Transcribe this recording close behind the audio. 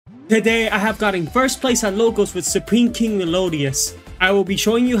Today I have gotten first place at locals with Supreme King Melodious. I will be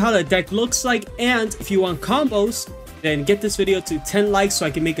showing you how the deck looks like, and if you want combos, then get this video to 10 likes so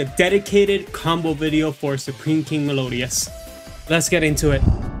I can make a dedicated combo video for Supreme King Melodious. Let's get into it.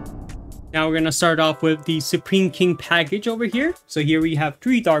 Now we're gonna start off with the Supreme King package over here. So here we have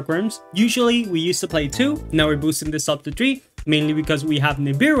 3 Dark Worms. Usually we used to play 2, now we're boosting this up to 3, mainly because we have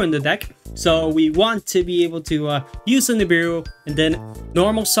Nibiru in the deck. So we want to be able to use the Nibiru and then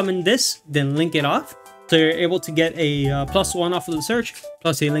normal summon this, then link it off. So you're able to get a +1 off of the search,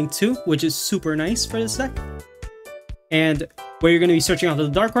 plus a link 2, which is super nice for this deck. And where you're going to be searching after the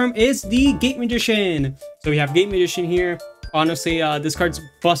Dark Worm is the Gate Magician. So we have Gate Magician here. Honestly, this card's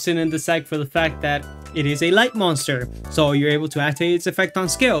busting in this deck for the fact that it is a light monster. So you're able to activate its effect on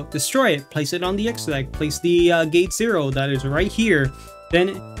skill, destroy it, place it on the X deck, place the Gate 0 that is right here.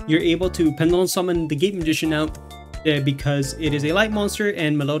 Then you're able to Pendulum Summon the Gate Magician out because it is a light monster,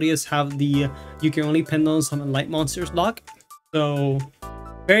 and Melodious have the you can only Pendulum Summon light monsters lock. So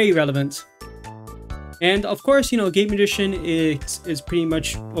very relevant. And of course, you know, Gate Magician is pretty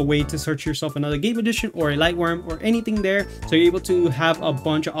much a way to search yourself another Gate Magician or a Light Worm or anything there. So you're able to have a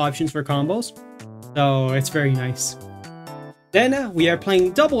bunch of options for combos. So it's very nice. Then we are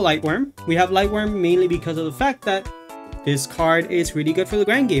playing double Light Worm. We have Light Worm mainly because of the fact that this card is really good for the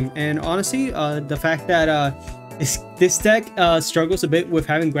Grand Game. And honestly, the fact that this deck struggles a bit with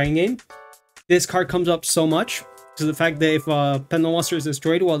having Grand Game, this card comes up so much. So the fact that if Pendulum Monster is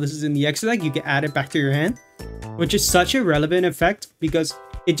destroyed while this is in the X deck, you can add it back to your hand, which is such a relevant effect because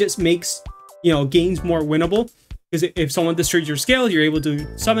it just makes, you know, games more winnable. Because if someone destroys your scale, you're able to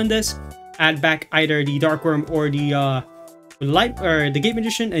summon this, add back either the Dark Worm or the Light or the Gate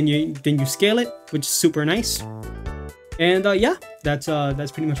Magician, and then you scale it, which is super nice. And yeah, that's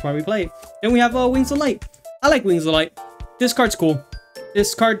pretty much why we play it. Then we have Wings of Light. I like Wings of Light. This card's cool.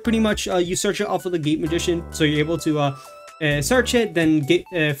 This card pretty much you search it off of the Gate Magician, so you're able to search it, then get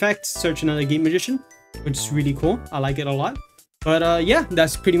effect, search another Gate Magician, which is really cool. I like it a lot. But yeah,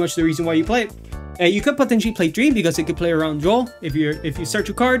 that's pretty much the reason why you play it. You could potentially play Dream because it could play around Joel. If you search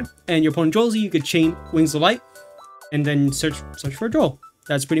a card and your opponent draws you could chain Wings of Light and then search for Joel.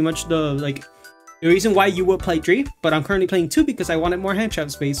 That's pretty much the reason why you would play 3. But I'm currently playing 2 because I wanted more hand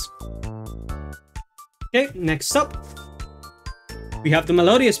trap space. Okay, next up, we have the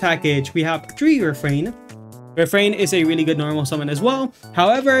Melodious package. We have 3 Refrain. Refrain is a really good normal summon as well.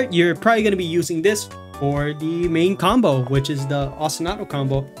 However, you're probably going to be using this for the main combo, which is the Ostinato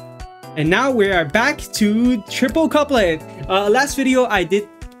combo. And now we are back to triple couplet. Last video, I did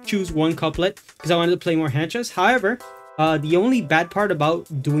choose 1 couplet because I wanted to play more hand traps. However, the only bad part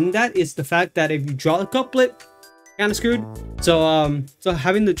about doing that is the fact that if you draw a couplet, kind of screwed. So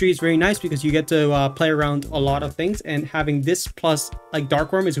having the 3 is very nice because you get to play around a lot of things, and having this plus like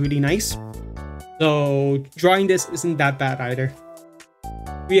Dark Worm is really nice. So drawing this isn't that bad either.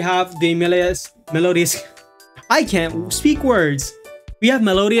 We have the Melodious I can't speak words. We have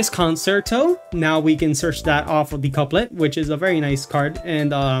Melodious Concerto. Now we can search that off of the couplet, which is a very nice card.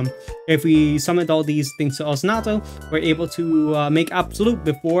 And if we summoned all these things to Ostinato, we're able to make Absolute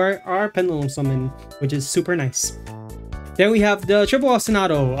before our Pendulum Summon, which is super nice. Then we have the Triple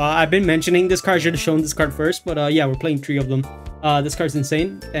Ostinato. I've been mentioning this card. I should have shown this card first, but yeah, we're playing 3 of them. This card's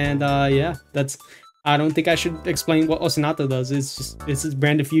insane. And yeah, I don't think I should explain what Ostinato does. It's just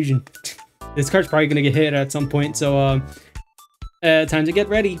brand fusion. This card's probably going to get hit at some point, so time to get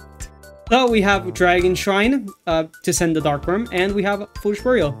ready. So we have Dragon Shrine to send the Dark Worm, and we have Foolish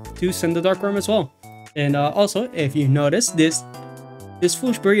Burial to send the Dark Worm as well. And also, if you notice, this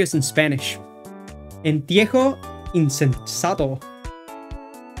Foolish Burial is in Spanish. Entierro insensato.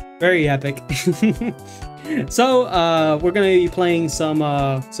 Very epic. So we're gonna be playing some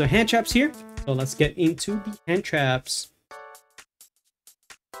hand traps here. So let's get into the hand traps.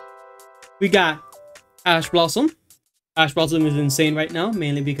 We got Ash Blossom. Ash Blossom is insane right now,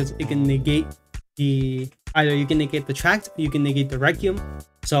 mainly because it can negate either you can negate the Tract, you can negate the Requiem,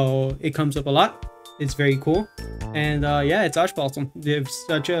 so it comes up a lot. It's very cool. And yeah, it's Ash Blossom. It's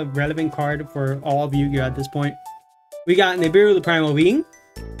such a relevant card for all of Yu-Gi-Oh at this point. We got Nibiru, the Primal Being.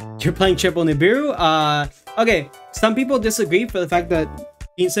 You're playing triple Nibiru. Okay, some people disagree for the fact that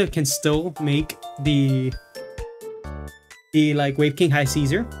Ginza can still make the like Wave King High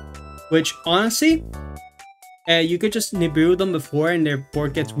Caesar, which honestly, you could just Nibiru them before and their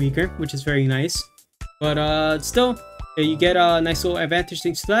board gets weaker, which is very nice. But still, you get a nice little advantage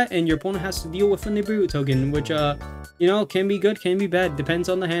thanks to that, and your opponent has to deal with a Nibiru token, which you know, can be good, can be bad, depends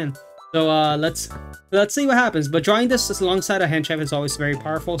on the hand. So let's see what happens. But drawing this alongside a hand trap is always very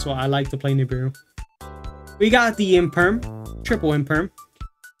powerful, so I like to play Nibiru. We got the Imperm, triple Imperm.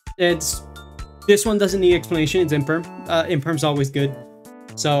 It's this one doesn't need explanation. It's imperm. Imperm's always good.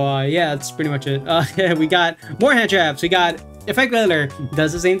 So yeah, that's pretty much it. We got more hand traps. We got Effect Veiler,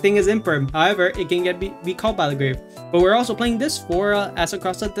 does the same thing as Imperm. However, it can be called by the grave. But we're also playing this for as a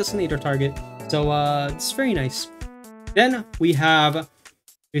cross-out designator target. So it's very nice. Then we have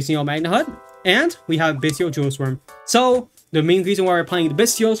Bestial Magna Hut, and we have Bestial Geoswarm. So the main reason why we're playing the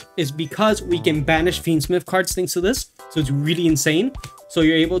Bestials is because we can banish Fiendsmith cards thanks to this. So it's really insane. So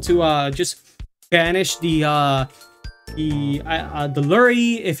you're able to just banish the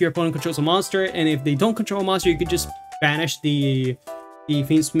Lurry if your opponent controls a monster, and if they don't control a monster, you could just banish the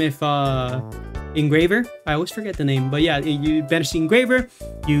Fiendsmith Engraver. I always forget the name, but yeah, you banish the Engraver,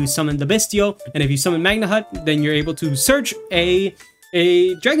 you summon the Bestial, and if you summon Magna Hut, then you're able to search a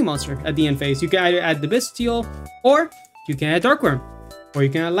Dragon Monster at the end phase. You can either add the Bestial, or you can add Dark Worm, or you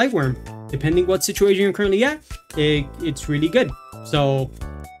can add Light Worm. Depending what situation you're currently at, it's really good. So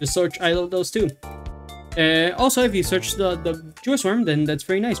just search either of those two. Also, if you search the Geoswarm, then that's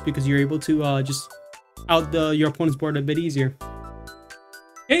very nice because you're able to just out your opponent's board a bit easier.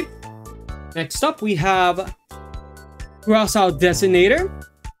 Okay, next up we have Cross-out Designator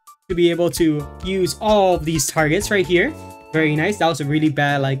to be able to use all of these targets right here. Very nice. That was a really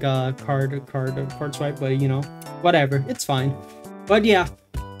bad like card swipe, but you know, whatever, it's fine. But yeah,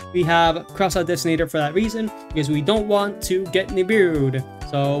 we have Cross-out Designator for that reason, because we don't want to get Nibiru'd.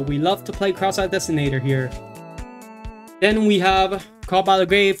 So we love to play Cross-out Designator here. Then we have Call by the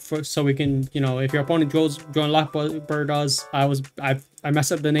Grave, so we can, you know, if your opponent join Lockbird does, I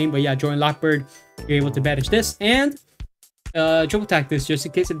messed up the name, but yeah, join Lockbird, you're able to banish this, and triple attack this, just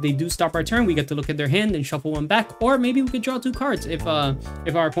in case if they do stop our turn, we get to look at their hand and shuffle one back, or maybe we could draw 2 cards if our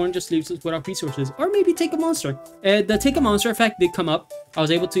opponent just leaves us without resources, or maybe take a monster. The take a monster effect did come up. I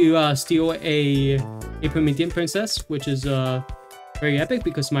was able to steal a Promethean Princess, which is very epic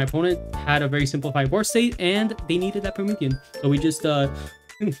because my opponent had a very simplified board state and they needed that Promethean. So we just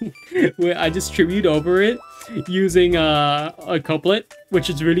I just tribute over it using a couplet, which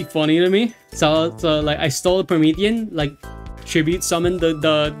is really funny to me. So like I stole a Promethean, like tribute summon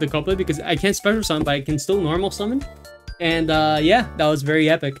the couplet, because I can't special summon, but I can still normal summon. And yeah, that was very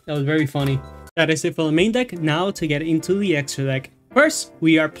epic. That was very funny. That is it for the main deck. Now to get into the extra deck. First,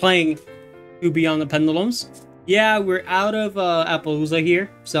 we are playing 2 Beyond the Pendulums. Yeah, we're out of Appaloosa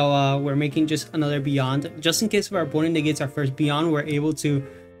here, so we're making just another Beyond. Just in case if our opponent negates our first Beyond, we're able to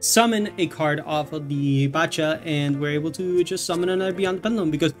summon a card off of the Bacha, and we're able to just summon another Beyond the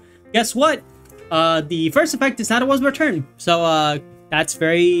Pendulum, because guess what? The first effect is not a once per turn, so that's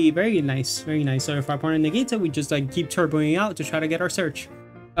very, very nice, very nice. So if our opponent negates it, we just like keep turboing out to try to get our search.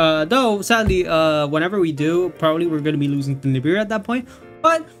 Though, sadly, whenever we do, probably we're going to be losing to Nibiru at that point,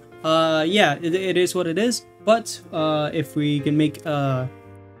 but yeah, it is what it is. But if we can make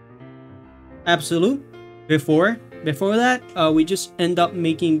Absolute before that, we just end up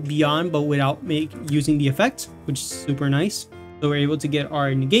making Beyond, but without using the effect, which is super nice. So we're able to get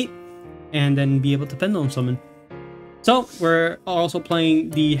our negate and then be able to Pendulum Summon. So we're also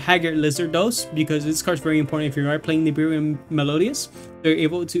playing the Haggard Lizard Dose, because this card's very important if you are playing Nibiru and Melodious. They're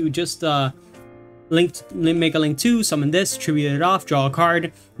able to just make a link 2, summon this, tribute it off, draw a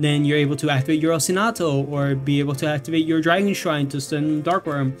card, then you're able to activate your Osinato, or be able to activate your Dragon Shrine to send Dark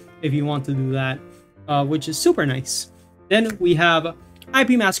Worm if you want to do that, which is super nice. Then we have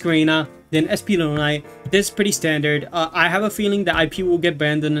IP Masquerena, then SP Little Knight. This is pretty standard. I have a feeling that IP will get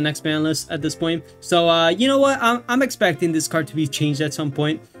banned in the next ban list at this point, so you know what, I'm expecting this card to be changed at some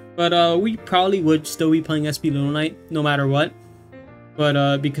point, but we probably would still be playing SP Little Knight no matter what.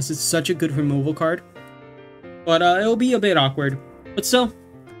 But because it's such a good removal card, but it'll be a bit awkward, but still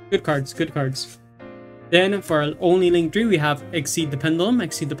good cards, good cards. Then for our only link 3, we have Exceed the Pendulum.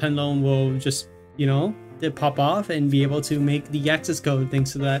 Exceed the Pendulum will just, you know, pop off and be able to make the access code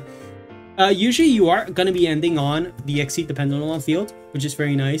thanks to that. Usually you are going to be ending on the Exceed the Pendulum on field, which is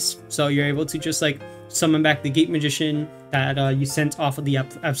very nice. So you're able to just like summon back the Gate Magician that you sent off of the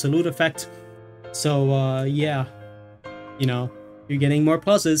Absolute effect. So yeah, you know, you're getting more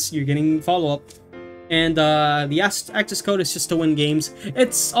pluses, you're getting follow-up. And the access code is just to win games.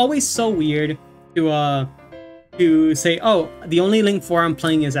 It's always so weird to say, oh, the only link 4 I'm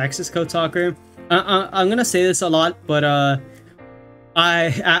playing is access code talker. I'm gonna say this a lot, but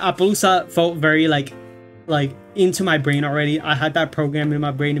Appaloosa felt very like into my brain already. I had that program in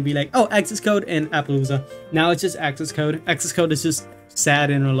my brain to be like, oh, access code and Appaloosa. Now it's just access code. Access code is just sad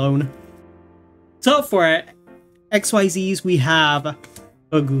and alone. So for XYZs, we have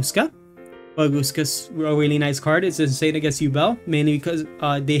Baguska. Baguska's a really nice card. It's insane against Yubel, mainly because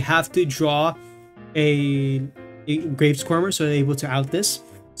they have to draw a Grave Squirmer, so they're able to out this.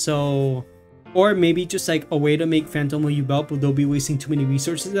 So, or maybe just like a way to make Phantom of Yubel, but they'll be wasting too many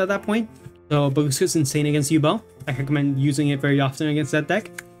resources at that point. So Booska is insane against Yubel. I recommend using it very often against that deck.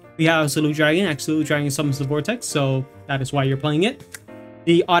 We have Absolute Dragon. Absolute Dragon summons the Vortex, so that is why you're playing it.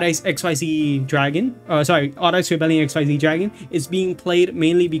 The Odd Eyes XYZ Dragon, Odd Eyes Rebellion XYZ Dragon is being played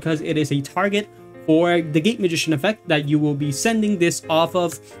mainly because it is a target for the Gate Magician effect that you will be sending this off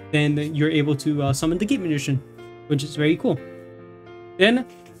of. Then you're able to summon the Gate Magician, which is very cool. Then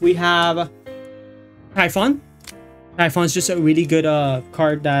we have Typhon. Typhon is just a really good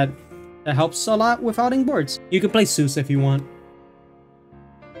card that helps a lot with outing boards. You can play Zeus if you want.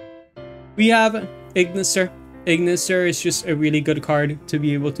 We have Ignister. Ignister is just a really good card to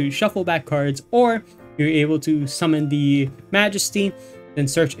be able to shuffle back cards, or you're able to summon the Majesty, then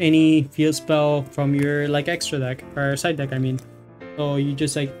search any field spell from your like extra deck or side deck. I mean, so you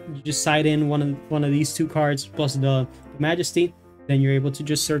just side in one of these two cards plus the Majesty, then you're able to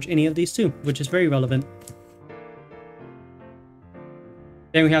just search any of these two, which is very relevant.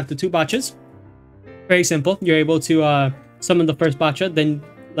 Then we have the two Botchas. Very simple. You're able to summon the first Botcha, then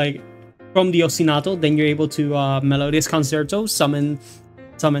like from the Ostinato, then you're able to Melodious Concerto, summon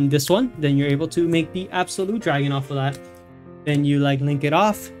this one, then you're able to make the Absolute Dragon off of that. Then you like link it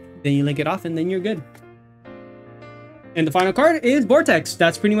off, then you link it off, and then you're good. And the final card is Vortex.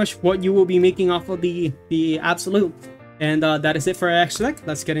 That's pretty much what you will be making off of the Absolute. And that is it for our extra deck.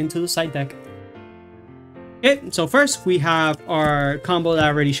 Let's get into the side deck. Okay, so first we have our combo that I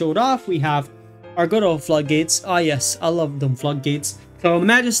already showed off. We have our good old Floodgates. Ah yes, I love them Floodgates. So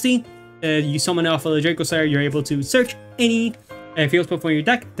Majesty, you summon it off of the Draco Slayer, you're able to search any field spell from your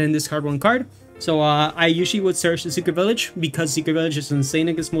deck, then discard one card. So I usually would search the Secret Village because Secret Village is insane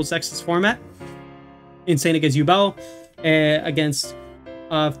against most X's format. Insane against Yubel, against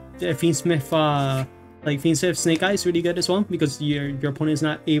Fiendsmith, like Fiendsmith Snake Eye is really good as well because your opponent is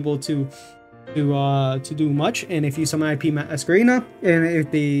not able to do much. And if you summon IP Masquerena, and if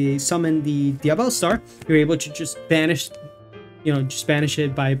they summon the Diablo Star, you're able to just banish, just banish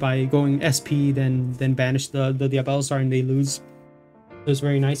it by going SP, then banish the Diablo Star, and they lose. It was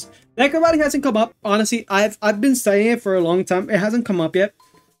very nice. Necrobatic hasn't come up. Honestly, I've been studying it for a long time. It hasn't come up yet.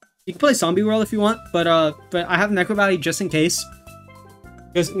 You can play Zombie World if you want, but I have Necrobatic just in case,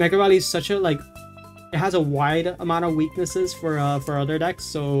 because Necrobatic is such a it has a wide amount of weaknesses for other decks.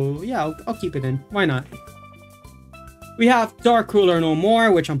 So yeah, I'll keep it in. Why not? We have Dark Ruler No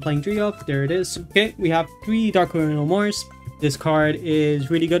More, which I'm playing 3 of. There it is. Okay, we have 3 Dark Ruler No Mores. This card is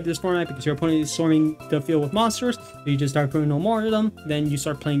really good this format because your opponent is storming the field with monsters. So you just Dark Ruler No More them. Then you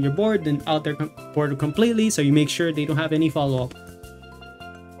start playing your board, then out their board completely. So you make sure they don't have any follow-up.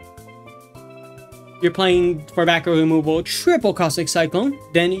 You're playing for back row removal triple Caustic Cyclone.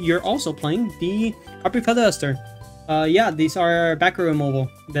 Then you're also playing the Harpy Featherduster. Yeah, these are back row removal.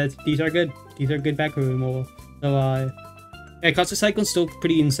 These are good. These are good back row removal. So yeah, Caustic Cyclone's still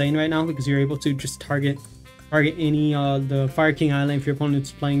pretty insane right now because you're able to just target any the Fire King Island if your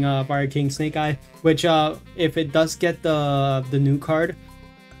opponent's playing Fire King Snake Eye. Which if it does get the new card,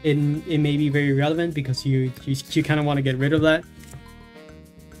 it may be very relevant because you kind of want to get rid of that.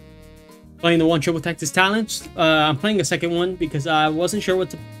 Playing the 1 Triple Texas Talent. I'm playing a second one because I wasn't sure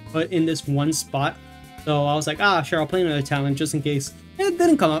what to put in this one spot. So I was like, sure, I'll play another talent just in case. It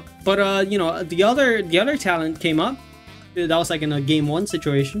didn't come up. But the other talent came up. That was like in a game 1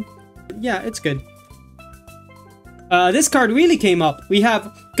 situation. Yeah, it's good. This card really came up. We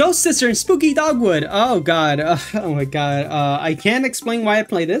have Ghost Sister and Spooky Dogwood. Oh god. Oh my god. I can't explain why I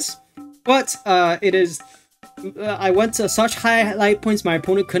play this. But it is... I went to such high light points my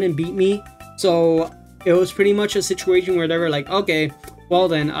opponent couldn't beat me, so it was pretty much a situation where they were like, okay, well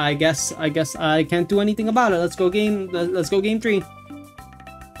then I guess I can't do anything about it. Let's go game 3.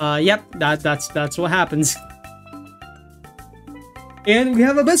 Yep, that's what happens. And we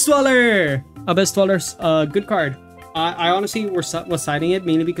have Abyss Dweller. Abyss Dweller's a good card. I honestly was siding it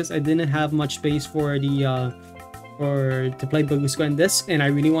mainly because I didn't have much space for the to play Baguska in this, and I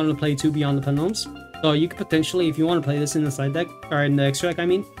really wanted to play 2 Beyond the Pendulums. So you could potentially, if you want to play this in the side deck, or in the extra deck, I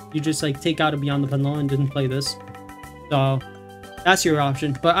mean, you just like take out a Beyond the Pendulum and didn't play this. So that's your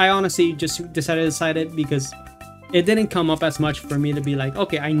option. But I honestly just decided to side it because it didn't come up as much for me to be like,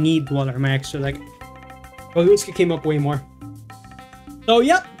 okay, I need Dweller, my extra deck. But Baguska came up way more. So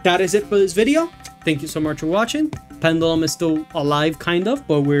yep, that is it for this video. Thank you so much for watching. Pendulum is still alive, kind of,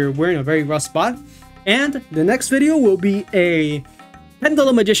 but we're in a very rough spot. And the next video will be a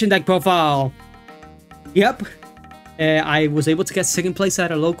Pendulum Magician deck profile. Yep, I was able to get 2nd place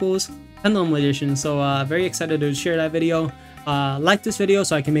at a locals Pendulum Magician, so very excited to share that video. Like this video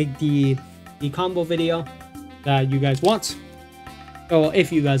so I can make the combo video that you guys want. Oh, well,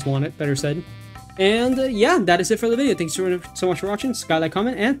 if you guys want it, better said. And yeah, that is it for the video. Thanks so much for watching. Skylight,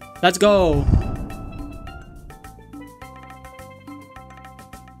 comment, and let's go.